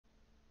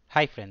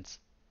Hi friends,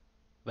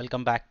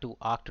 welcome back to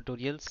Arc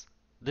Tutorials.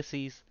 This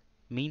is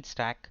Mean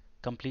Stack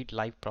Complete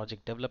Live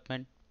Project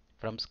Development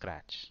from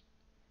scratch.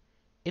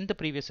 In the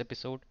previous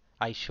episode,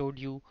 I showed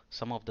you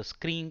some of the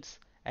screens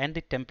and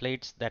the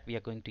templates that we are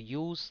going to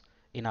use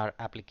in our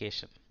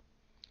application.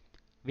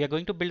 We are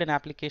going to build an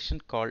application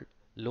called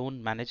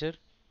Loan Manager,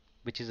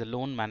 which is a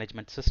loan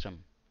management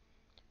system.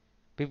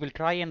 We will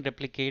try and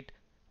replicate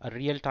a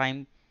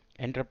real-time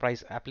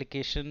enterprise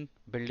application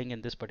building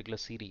in this particular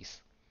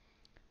series.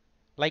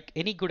 Like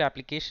any good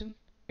application,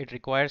 it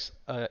requires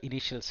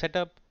initial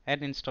setup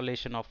and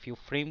installation of few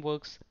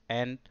frameworks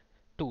and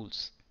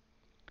tools.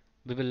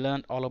 We will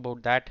learn all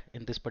about that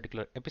in this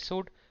particular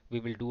episode. We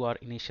will do our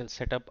initial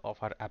setup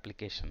of our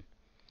application.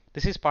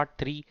 This is part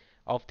 3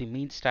 of the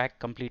Mean Stack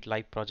Complete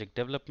Live Project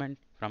Development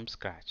from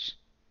scratch.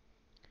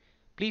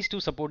 Please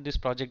do support this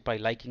project by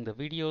liking the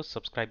videos,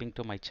 subscribing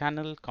to my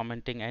channel,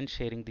 commenting and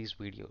sharing these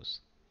videos.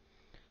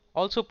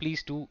 Also,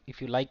 please do,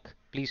 if you like,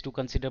 please do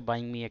consider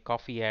buying me a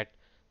coffee at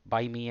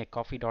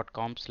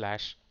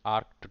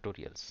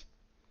buymeacoffee.com/arctutorials.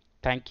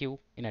 Thank you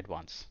in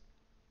advance.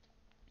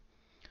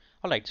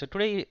 Alright, so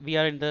today we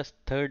are in the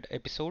third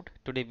episode.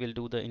 Today we'll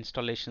do the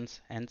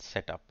installations and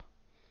setup.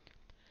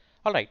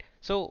 Alright,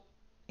 so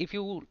if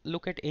you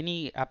look at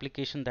any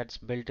application that's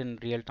built in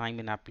real time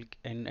in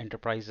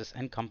enterprises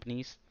and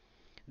companies,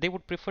 they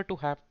would prefer to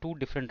have two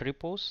different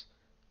repos,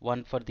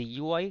 one for the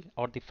UI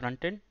or the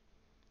front end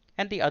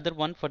and the other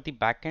one for the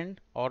backend,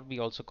 or we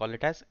also call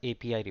it as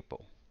API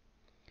repo.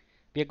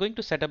 We are going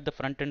to set up the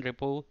front-end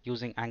repo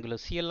using Angular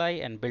CLI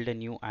and build a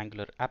new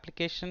Angular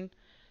application,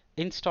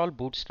 install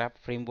Bootstrap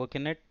framework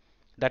in it.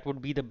 That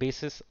would be the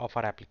basis of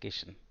our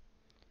application.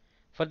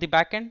 For the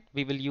backend,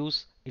 we will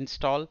use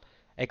install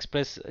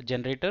Express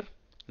generator.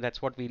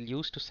 That's what we'll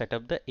use to set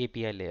up the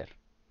API layer.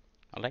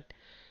 All right.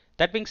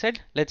 That being said,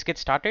 let's get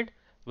started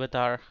with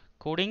our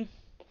coding.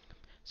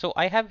 So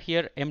I have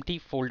here empty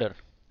folder,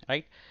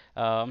 right?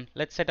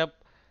 Let's set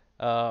up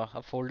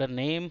a folder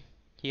name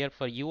here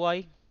for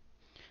UI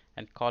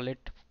and call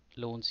it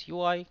loans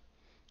UI,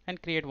 and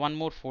create one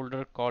more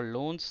folder called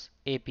loans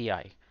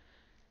API.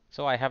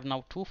 So I have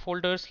now two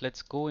folders.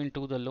 Let's go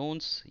into the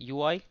loans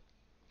UI,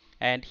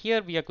 and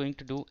here we are going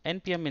to do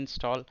npm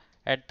install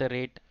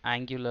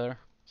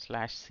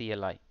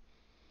 @angular/CLI.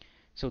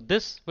 So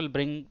this will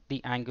bring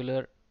the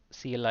Angular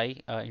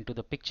CLI into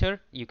the picture.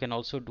 You can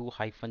also do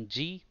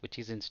 -g, which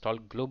is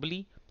installed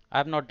globally. I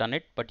have not done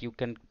it, but you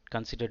can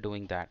consider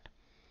doing that.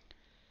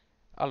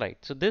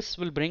 Alright, so this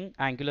will bring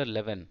Angular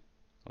 11.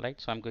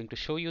 Alright, so I'm going to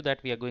show you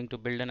that we are going to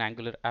build an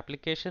Angular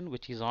application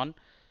which is on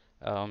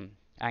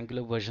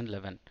Angular version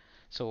 11.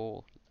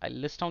 So I'll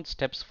list down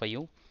steps for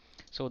you.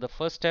 So the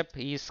first step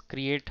is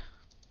create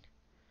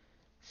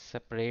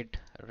separate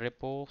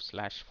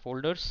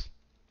repo/folders.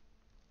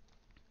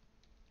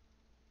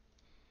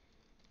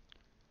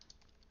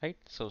 Right,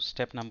 so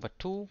step number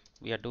 2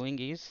 we are doing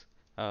is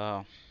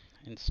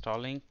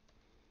installing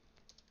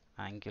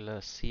Angular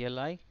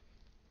CLI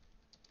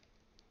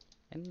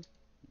in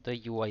the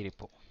UI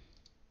repo.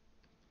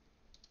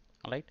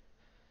 Alright,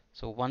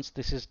 so once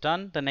this is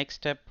done, the next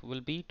step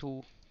will be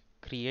to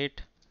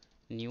create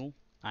new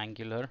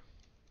Angular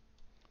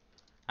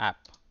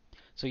app.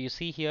 So you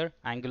see here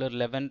Angular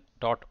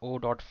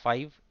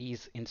 11.0.5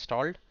 is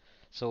installed.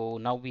 So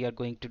now we are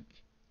going to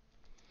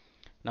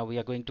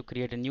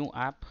create a new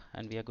app,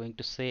 and we are going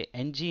to say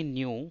ng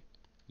new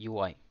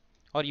UI,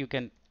 or you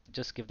can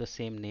just give the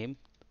same name,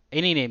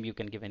 any name. You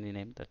can give any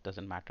name, that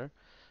doesn't matter.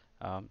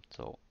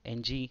 So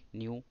ng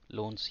new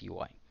loans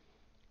UI.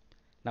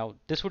 Now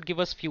this would give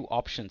us few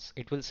options.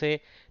 It will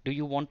say, do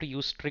you want to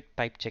use strict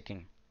type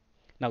checking?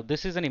 Now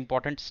this is an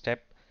important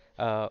step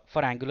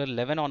for Angular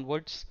 11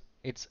 onwards.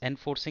 It's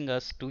enforcing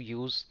us to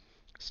use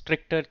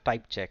stricter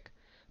type check,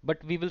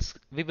 but we will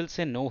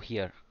say no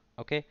here.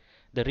 Okay,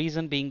 the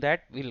reason being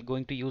that we're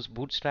going to use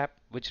Bootstrap,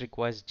 which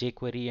requires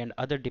jQuery and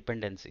other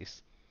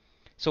dependencies.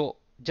 So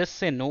just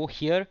say no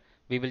here.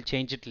 We will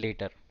change it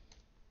later.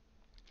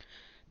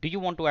 Do you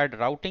want to add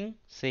routing?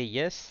 Say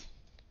yes,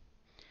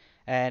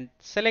 and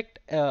select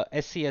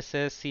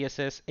SCSS,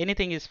 CSS,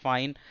 anything is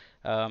fine,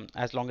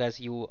 as long as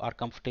you are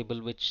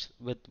comfortable with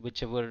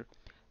whichever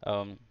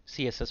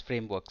CSS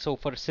framework. So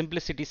for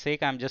simplicity's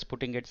sake, I'm just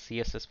putting it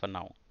CSS for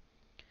now.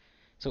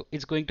 So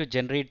it's going to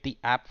generate the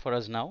app for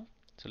us now.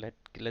 So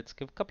let's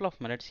give a couple of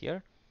minutes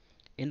here.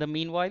 In the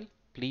meanwhile,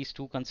 please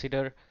do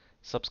consider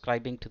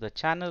subscribing to the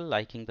channel,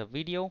 liking the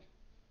video.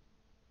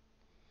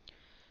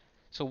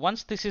 So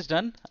once this is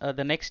done,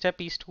 the next step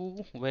is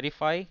to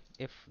verify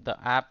if the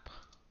app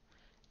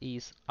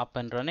is up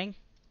and running.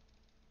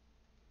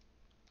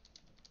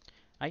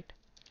 Right,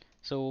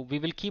 so we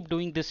will keep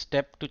doing this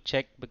step to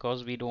check,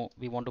 because we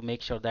want to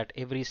make sure that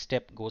every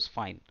step goes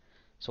fine.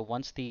 So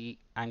once the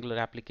Angular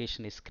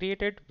application is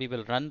created, we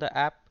will run the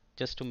app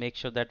just to make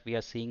sure that we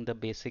are seeing the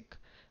basic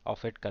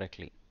of it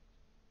correctly.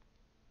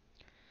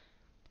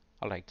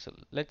 Alright, so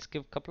let's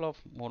give a couple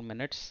of more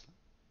minutes.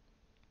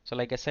 So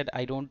like I said,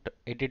 I don't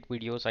edit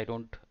videos, I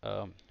don't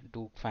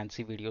do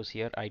fancy videos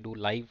here. I do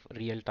live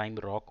real-time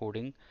raw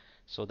coding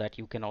so that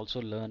you can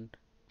also learn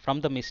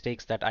from the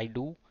mistakes that I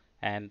do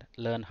and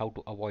learn how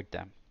to avoid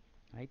them,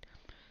 right?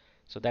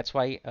 So that's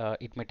why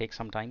it may take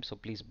some time, so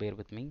please bear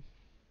with me.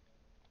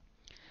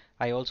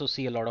 I also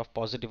see a lot of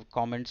positive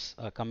comments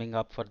coming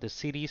up for this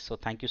series, so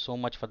thank you so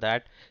much for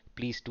that.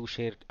 Please do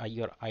share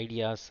your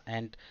ideas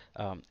and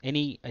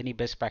any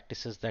best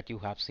practices that you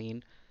have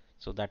seen,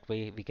 so that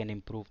way we can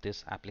improve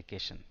this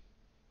application.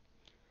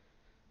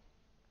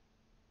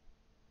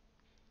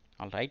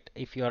 All right,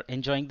 if you are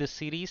enjoying this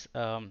series,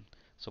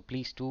 so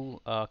please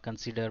do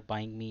consider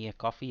buying me a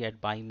coffee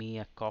at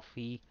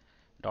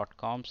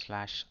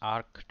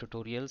buymeacoffee.com/arc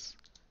tutorials.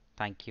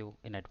 Thank you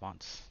in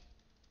advance.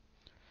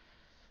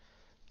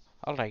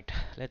 All right,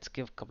 let's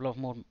give a couple of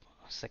more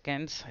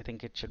seconds. I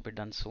think it should be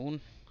done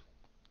soon.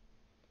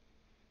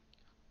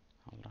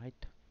 All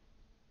right.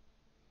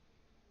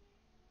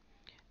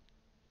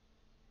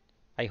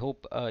 I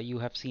hope you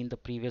have seen the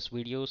previous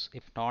videos.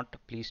 If not,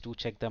 please do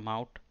check them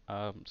out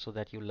so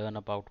that you learn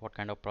about what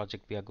kind of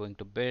project we are going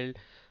to build,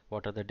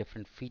 what are the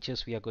different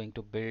features we are going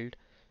to build,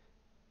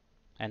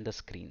 and the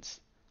screens.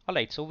 All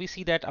right, so we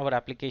see that our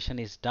application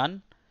is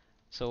done.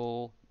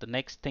 So the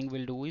next thing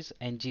we'll do is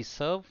ng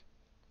serve,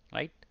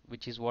 right,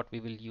 which is what we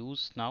will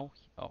use now.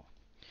 Oh,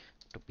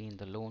 to be in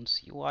the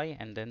loans UI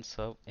and then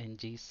serve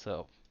ng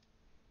serve.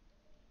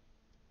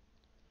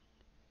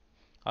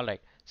 All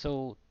right,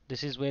 so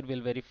this is where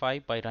we'll verify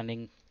by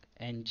running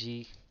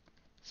ng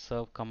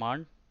serve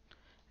command,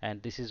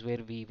 and this is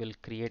where we will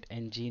create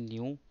ng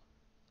new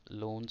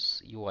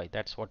loans UI.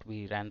 That's what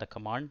we ran the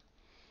command.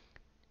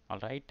 All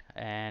right,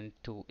 and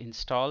to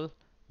install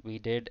we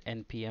did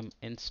npm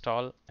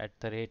install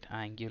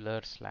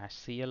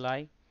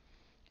 @angular/cli,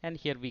 and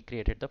here we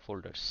created the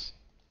folders.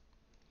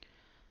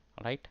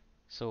 All right,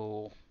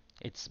 so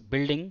it's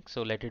building,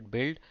 so let it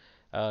build.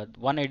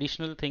 One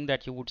additional thing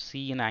that you would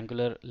see in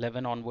Angular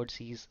 11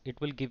 onwards is it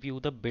will give you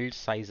the build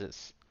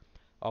sizes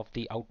of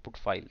the output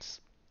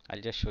files.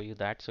 I'll just show you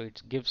that. So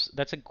it gives,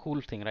 that's a cool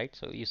thing, right?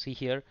 So you see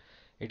here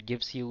it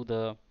gives you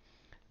the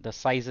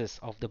sizes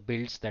of the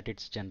builds that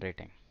it's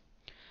generating.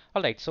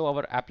 All right, so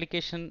our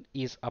application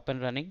is up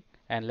and running,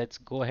 and let's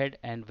go ahead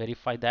and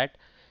verify that.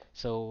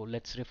 So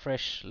let's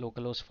refresh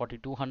localhost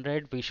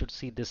 4200. We should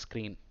see this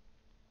screen.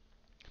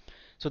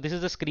 So this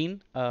is the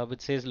screen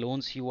which says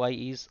Loans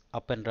UI is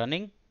up and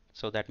running.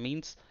 So that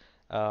means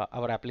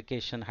our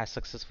application has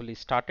successfully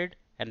started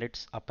and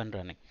it's up and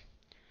running.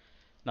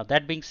 Now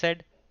that being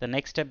said, the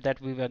next step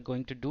that we are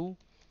going to do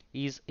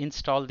is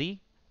install the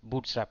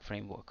Bootstrap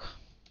framework.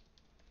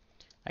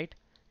 Right?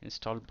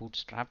 Install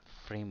Bootstrap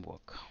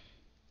framework.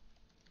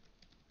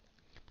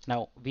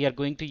 Now we are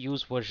going to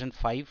use version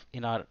 5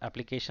 in our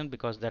application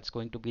because that's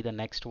going to be the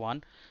next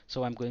one.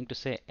 So I'm going to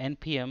say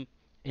npm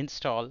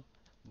install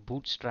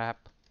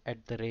bootstrap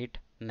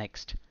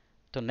 @next.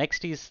 So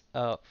next is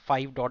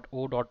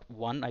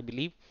 5.0.1, I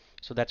believe.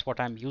 So that's what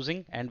I'm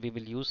using, and we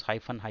will use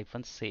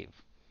 --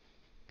 save.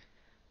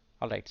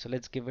 All right, so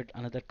let's give it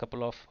another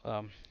couple of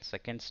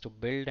seconds to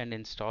build and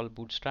install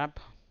Bootstrap.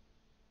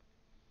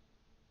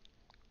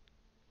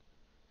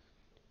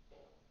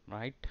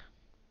 Right.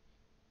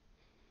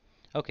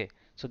 Okay,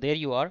 so there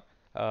you are.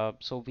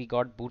 So we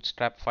got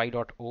Bootstrap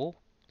 5.0,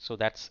 so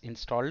that's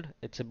installed.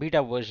 It's a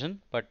beta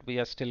version, but we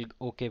are still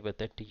okay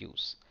with it to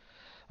use.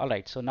 All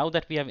right, so now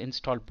that we have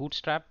installed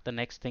Bootstrap, the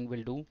next thing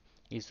we'll do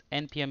is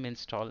npm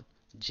install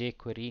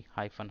jquery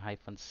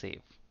 --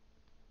 save.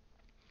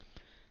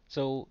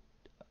 So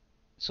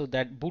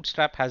that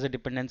Bootstrap has a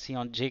dependency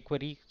on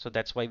jQuery, so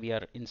that's why we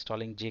are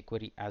installing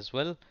jQuery as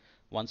well.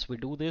 Once we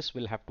do this,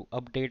 we'll have to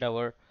update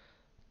our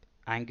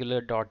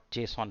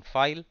angular.json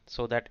file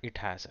so that it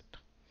has it.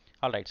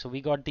 All right, so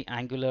we got the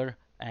Angular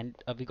and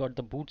we got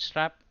the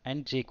Bootstrap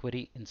and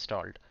jQuery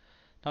installed.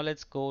 Now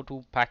let's go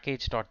to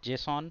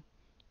package.json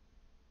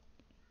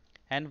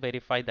and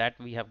verify that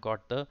we have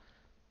got the,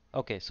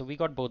 okay, so we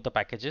got both the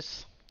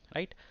packages,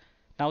 right?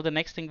 Now the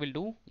next thing we'll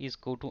do is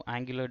go to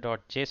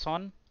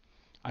angular.json,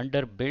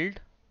 under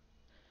build,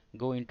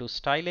 go into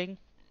styling,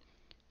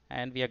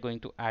 and we are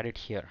going to add it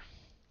here.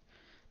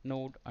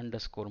 Node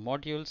underscore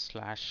modules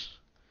slash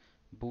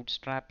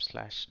bootstrap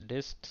slash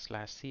dist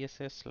slash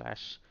css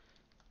slash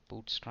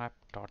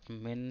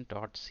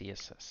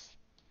bootstrap.min.css.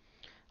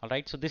 All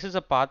right, so this is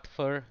a path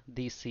for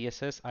the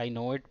CSS. I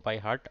know it by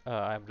heart.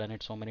 I've done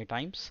it so many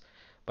times,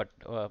 but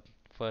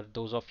for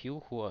those of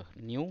you who are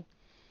new,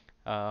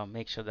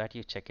 make sure that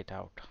you check it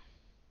out.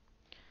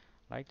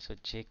 Right, so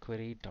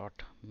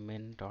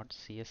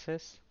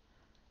jquery.min.css,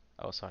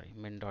 oh sorry,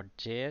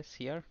 min.js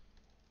here,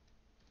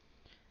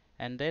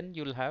 and then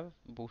you'll have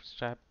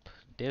bootstrap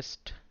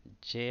dist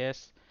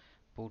js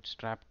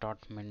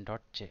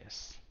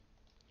bootstrap.min.js.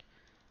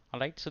 All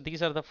right, so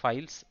these are the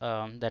files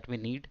that we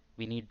need.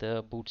 We need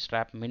the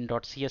bootstrap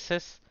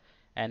min.css,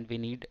 and we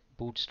need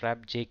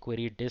bootstrap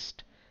jquery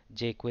dist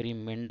jquery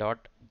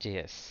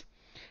min.js.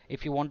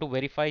 If you want to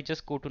verify,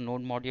 just go to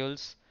node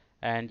modules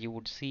and you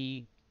would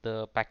see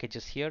the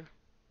packages here,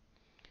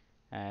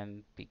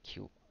 and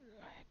pq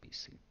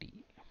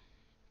abcd.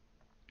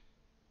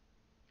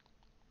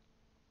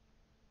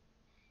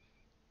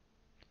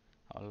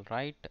 All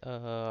right,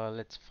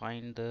 let's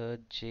find the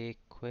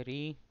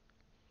jQuery.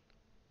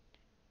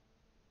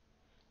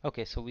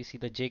 Okay, so we see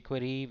the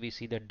jQuery, we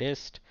see the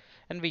dist,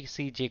 and we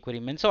see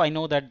jQuery min. So I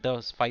know that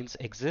those files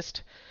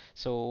exist.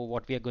 So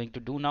what we are going to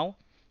do now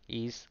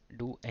is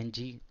do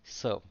ng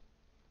serve.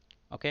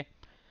 Okay.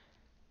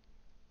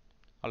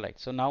 All right.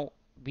 So now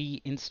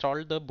we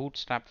installed the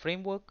Bootstrap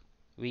framework.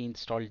 We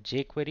installed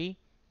jQuery,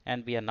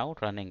 and we are now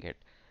running it.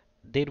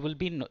 There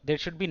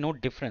should be no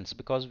difference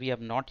because we have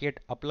not yet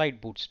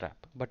applied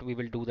Bootstrap, but we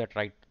will do that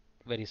right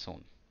very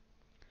soon.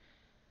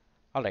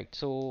 All right,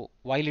 so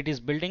while it is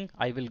building,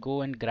 I will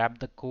go and grab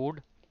the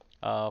code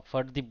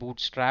for the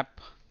Bootstrap.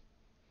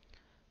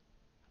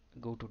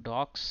 Go to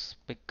docs,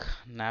 pick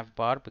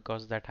navbar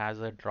because that has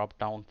a drop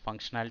down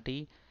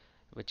functionality,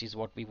 which is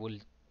what we will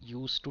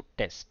use to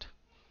test.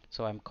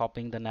 So I'm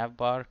copying the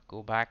navbar,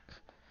 go back.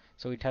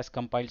 So it has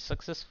compiled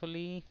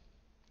successfully,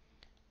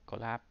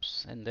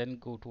 collapse, and then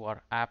go to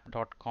our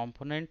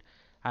app.component.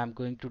 I'm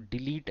going to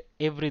delete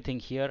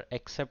everything here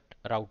except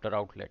router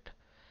outlet.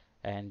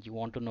 And you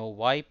want to know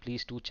why,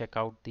 please do check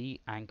out the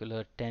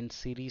Angular 10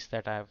 series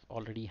that I have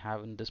already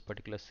have in this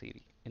particular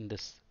series in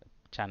this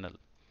channel.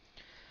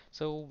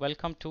 So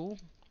welcome to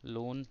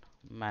loan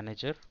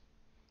manager,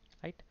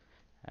 right?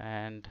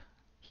 And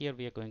here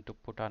we are going to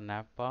put our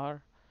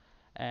navbar,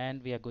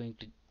 and we are going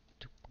to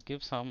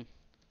give some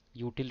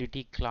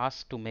utility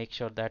class to make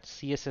sure that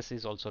CSS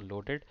is also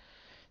loaded.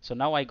 So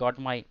now I got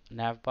my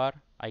navbar,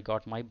 I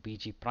got my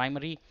BG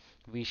primary.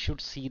 We should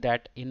see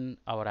that in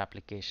our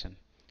application.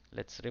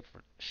 Let's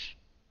refresh.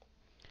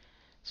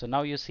 So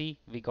now you see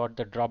we got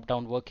the drop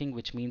down working,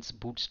 which means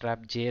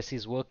Bootstrap JS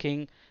is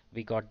working.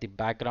 We got the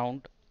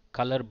background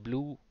color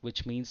blue,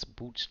 which means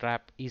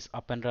Bootstrap is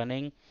up and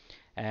running,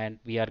 and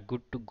we are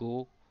good to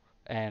go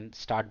and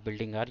start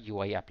building our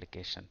UI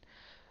application.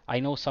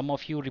 I know some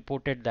of you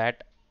reported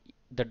that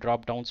the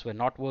drop downs were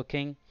not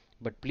working,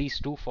 but please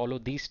do follow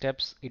these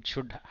steps. It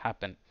should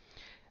happen.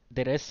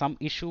 There is some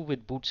issue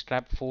with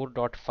Bootstrap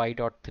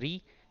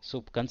 4.5.3,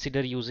 so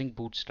consider using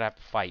Bootstrap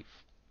 5.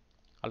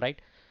 All right.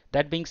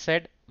 That being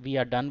said, we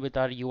are done with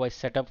our UI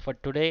setup for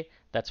today.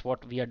 That's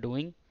what we are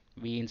doing.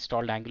 We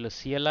installed Angular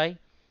CLI,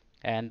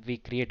 and we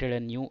created a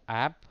new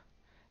app,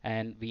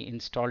 and we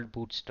installed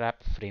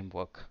Bootstrap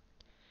framework.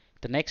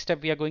 The next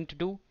step we are going to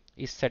do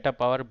is set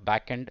up our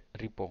backend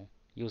repo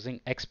using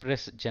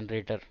Express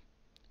generator,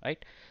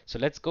 right? So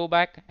let's go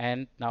back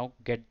and now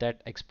get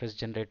that Express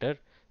generator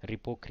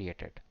repo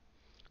created.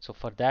 So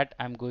for that,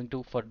 I'm going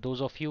to, for those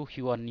of you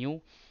who are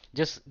new,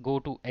 just go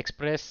to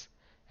Express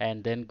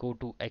and then go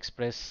to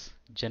Express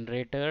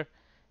generator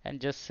and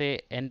just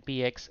say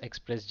npx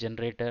express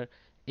generator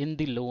in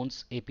the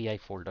loans API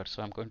folder.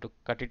 So I'm going to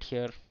cut it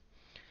here,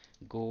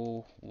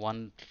 go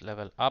one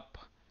level up,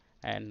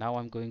 and now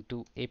I'm going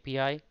to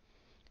API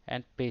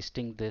and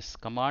pasting this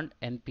command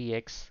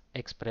npx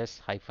express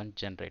hyphen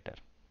generator.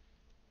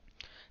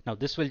 Now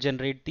this will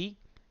generate the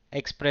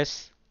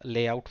Express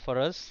layout for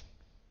us.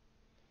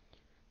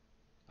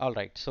 All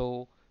right,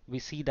 so we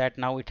see that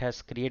now it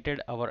has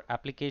created our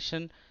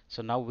application.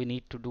 So now we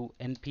need to do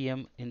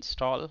npm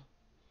install,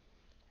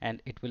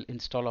 and it will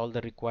install all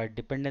the required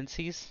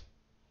dependencies.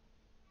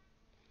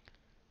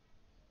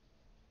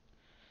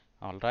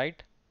 All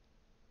right,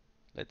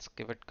 let's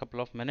give it a couple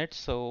of minutes.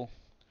 So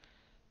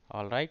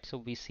all right, so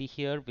we see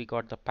here we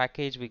got the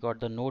package, we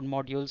got the node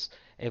modules,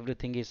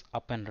 everything is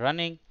up and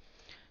running.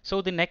 So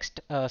the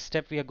next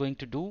step we are going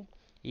to do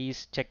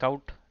is check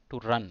out to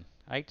run,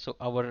 right? So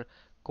our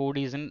code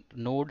is in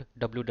node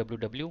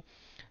www.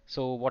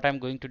 So what I'm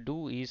going to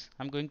do is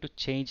I'm going to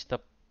change the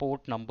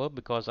port number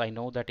because I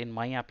know that in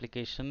my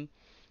application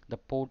the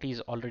port is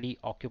already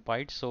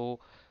occupied. So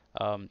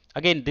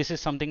again, this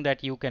is something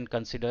that you can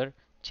consider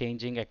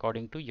changing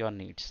according to your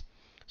needs.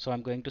 So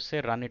I'm going to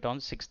say run it on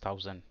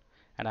 6000,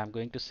 and I'm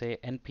going to say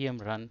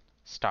npm run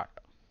start.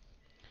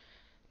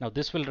 Now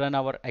this will run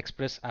our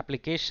Express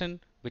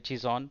application, which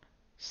is on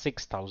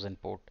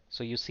 6000 port.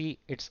 So you see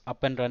it's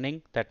up and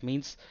running. That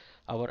means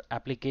our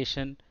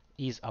application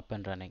is up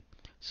and running.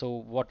 So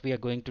what we are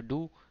going to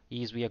do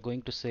is we are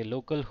going to say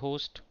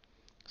localhost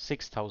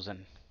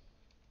 6000,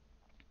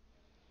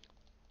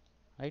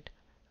 right?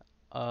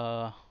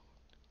 Uh,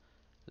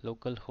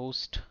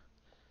 Localhost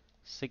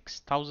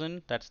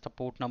 6000, that's the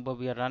port number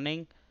we are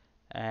running,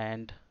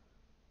 and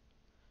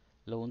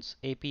loans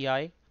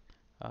API.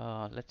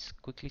 Let's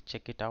quickly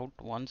check it out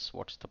once.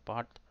 What's the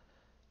path?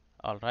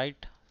 All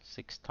right,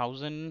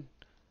 6000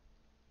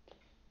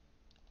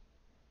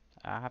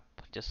 app.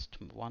 Just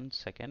one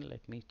second,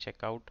 let me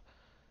check out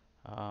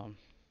um,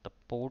 the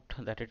port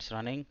that it's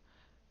running,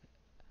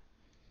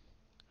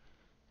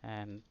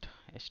 and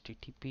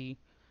http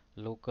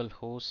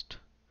localhost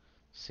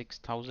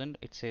 6000.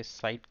 It says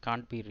site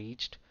can't be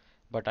reached,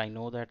 but I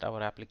know that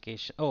our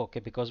application, oh okay,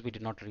 because we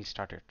did not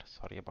restart it,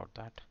 sorry about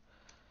that.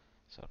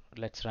 So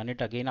let's run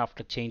it again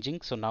after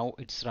changing. So now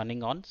it's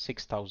running on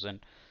 6000.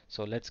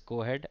 So let's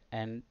go ahead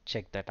and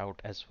check that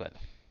out as well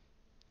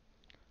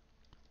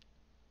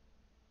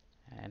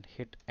and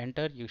hit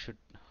enter. You should,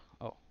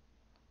 oh,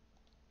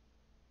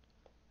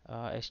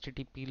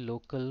 HTTP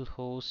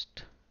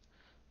localhost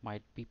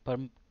might be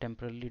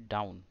temporarily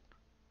down.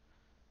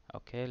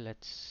 Okay,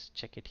 let's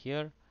check it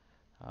here.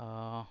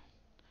 Uh,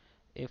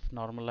 if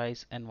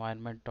normalize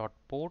environment dot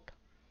port,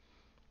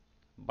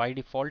 by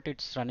default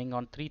it's running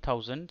on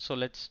 3000, so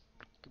let's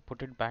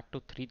put it back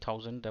to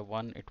 3000, the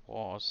one it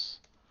was,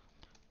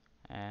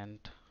 and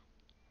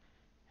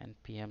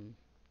npm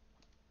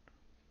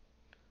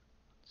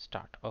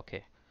start.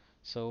 Okay,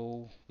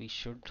 so we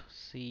should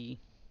see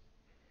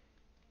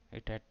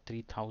it at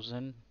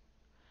 3000.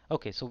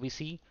 Okay, so we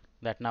see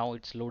that now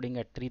it's loading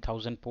at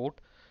 3000 port.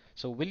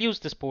 So we'll use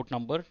this port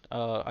number.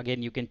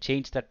 Again, you can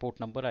change that port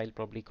number. I'll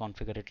probably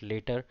configure it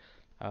later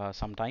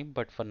sometime,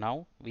 but for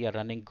now we are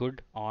running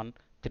good on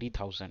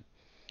 3000.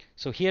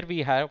 So here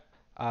we have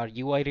our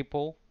UI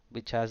repo,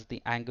 which has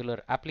the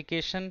Angular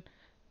application,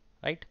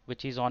 right,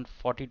 which is on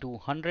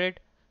 4200,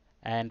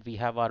 and we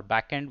have our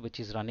backend, which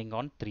is running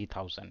on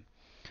 3000.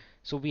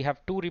 So we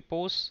have two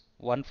repos,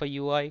 one for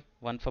UI,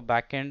 one for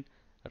backend,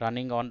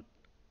 running on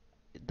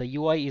the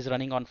UI is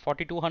running on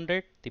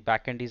 4200, the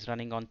backend is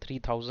running on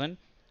 3000.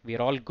 We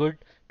are all good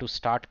to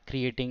start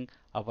creating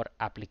our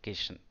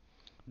application.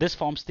 This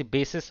forms the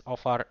basis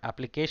of our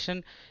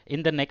application.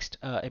 In the next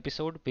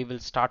episode, we will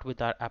start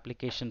with our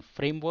application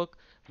framework,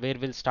 where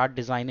we'll start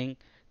designing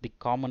the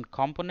common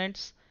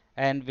components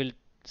and we'll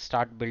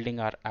start building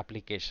our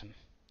application.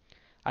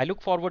 I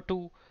look forward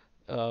to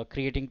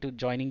creating to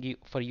joining you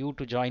for you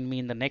to join me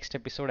in the next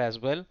episode as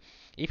well.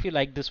 If you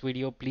like this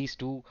video, please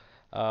do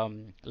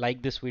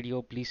like this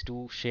video, please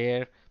do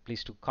share,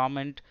 please do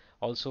comment.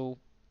 Also,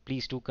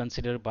 please do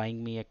consider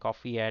buying me a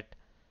coffee at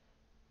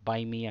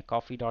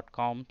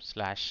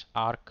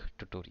buymeacoffee.com/arc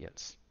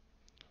tutorials.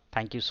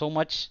 Thank you so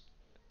much.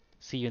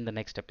 See you in the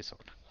next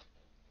episode.